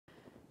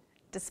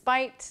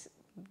despite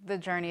the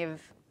journey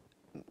of,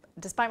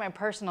 despite my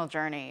personal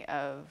journey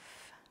of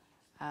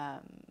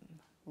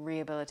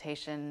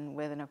rehabilitation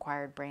with an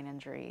acquired brain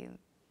injury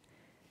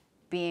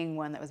being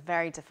one that was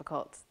very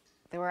difficult,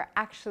 there were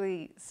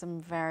actually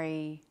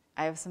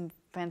I have some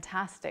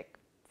fantastic,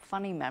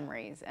 funny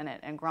memories in it.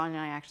 And Grania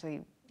and I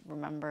actually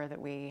remember that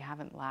we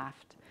haven't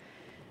laughed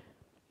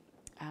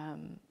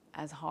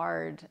as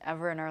hard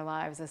ever in our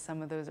lives as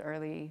some of those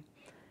early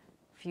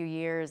few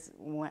years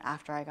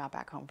after I got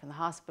back home from the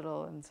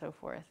hospital and so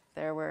forth.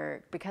 There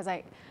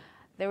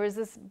was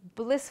this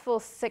blissful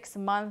 6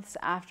 months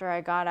after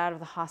I got out of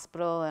the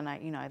hospital, and I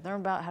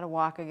learned about how to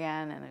walk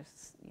again, and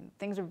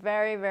things were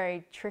very,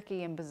 very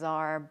tricky and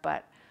bizarre,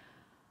 but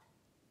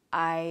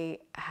I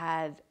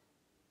had,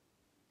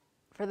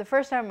 for the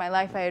first time in my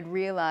life, I had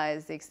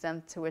realized the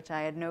extent to which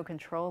I had no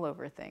control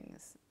over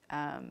things.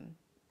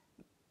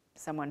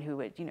 Someone who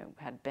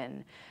had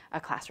been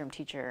a classroom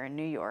teacher in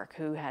New York,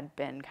 who had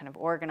been kind of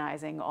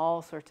organizing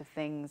all sorts of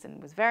things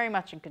and was very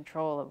much in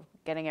control of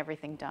getting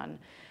everything done.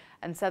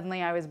 And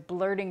suddenly I was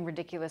blurting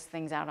ridiculous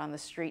things out on the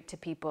street to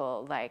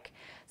people like,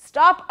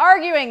 "Stop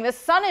arguing, the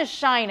sun is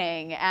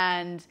shining,"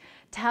 and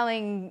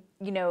telling,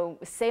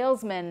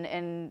 salesmen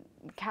in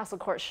Castle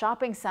Court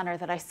Shopping Center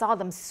that I saw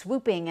them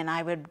swooping, and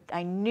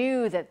I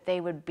knew that they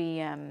would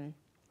be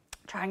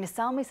trying to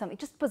sell me something,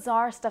 just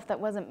bizarre stuff that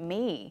wasn't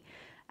me.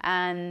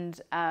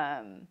 And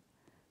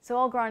so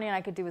all Grania and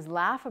I could do was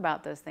laugh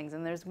about those things.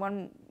 And there's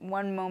one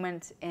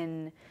moment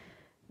in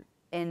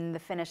the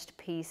finished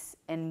piece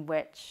in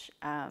which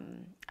I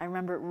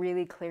remember it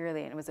really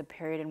clearly, and it was a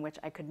period in which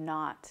I could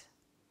not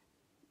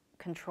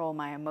control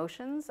my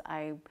emotions.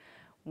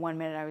 One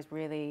minute I was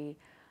really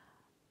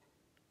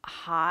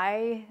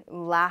high,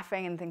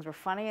 laughing, and things were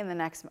funny, and the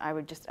next I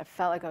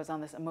felt like I was on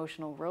this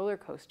emotional roller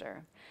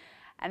coaster.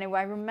 And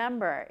I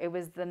remember it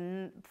was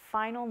the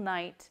final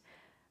night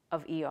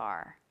of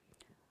ER,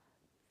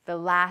 the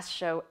last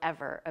show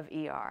ever of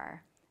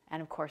ER. And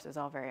of course, it was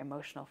all very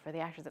emotional for the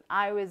actors. And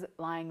I was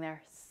lying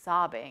there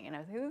sobbing, and I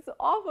was like, "This is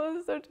awful, this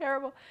is so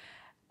terrible."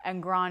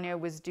 And Grania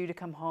was due to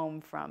come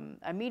home from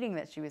a meeting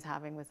that she was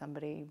having with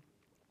somebody,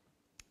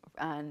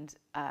 and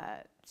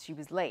she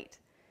was late.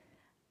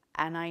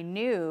 And I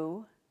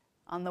knew,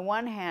 on the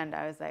one hand,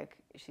 I was like,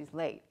 she's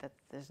late,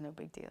 there's no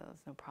big deal,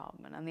 there's no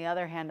problem. And on the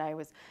other hand, I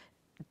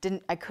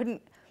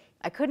couldn't,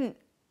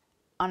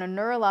 on a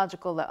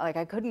neurological level,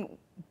 I couldn't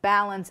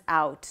balance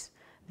out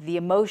the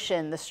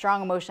emotion, the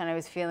strong emotion I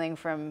was feeling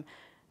from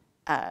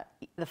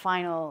the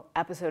final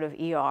episode of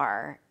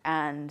ER,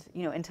 and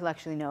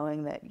intellectually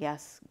knowing that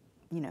yes,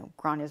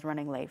 Grania's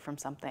running late from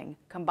something,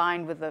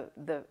 combined with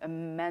the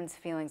immense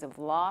feelings of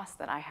loss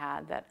that I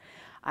had, that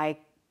I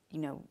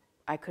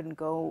couldn't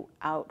go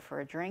out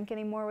for a drink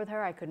anymore with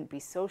her. I couldn't be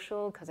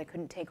social because I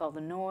couldn't take all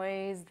the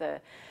noise. The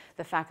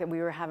fact that we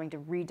were having to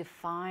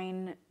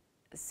redefine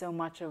so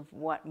much of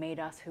what made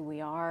us who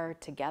we are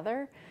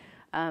together.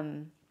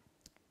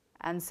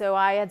 And so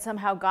I had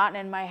somehow gotten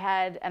in my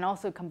head, and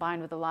also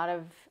combined with a lot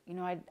of,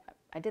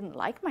 I didn't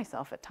like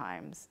myself at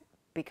times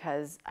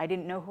because I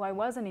didn't know who I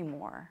was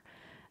anymore.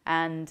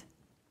 And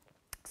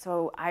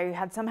so I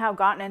had somehow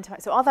gotten into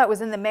so all that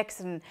was in the mix,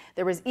 and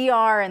there was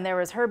ER, and there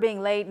was her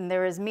being late, and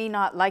there was me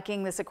not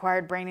liking this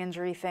acquired brain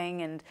injury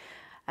thing, and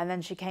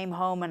then she came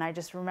home, and I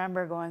just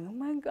remember going, "Oh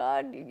my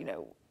God,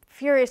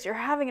 furious, you're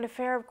having an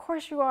affair, of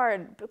course you are."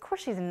 And of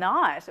course she's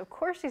not, of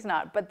course she's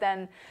not. But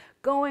then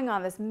going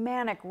on this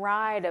manic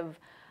ride of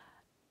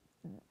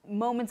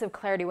moments of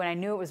clarity when I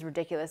knew it was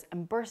ridiculous,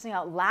 and bursting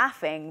out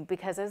laughing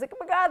because I was like, "Oh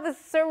my God, this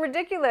is so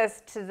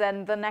ridiculous," to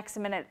then the next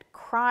minute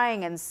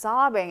crying and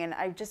sobbing. And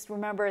I just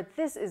remember,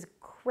 this is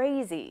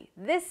crazy.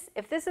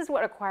 If this is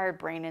what acquired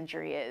brain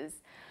injury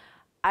is,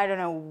 I don't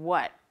know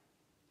what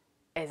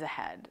is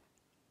ahead.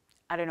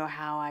 I don't know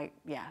how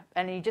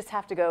and you just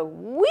have to go,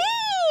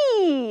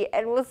 "Wee!"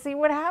 and we'll see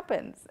what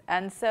happens.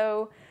 And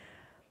so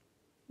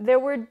there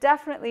were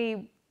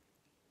definitely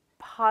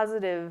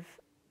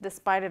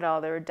despite it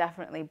all, there were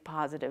definitely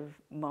positive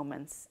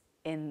moments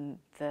in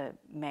the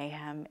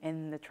mayhem,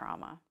 in the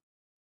trauma.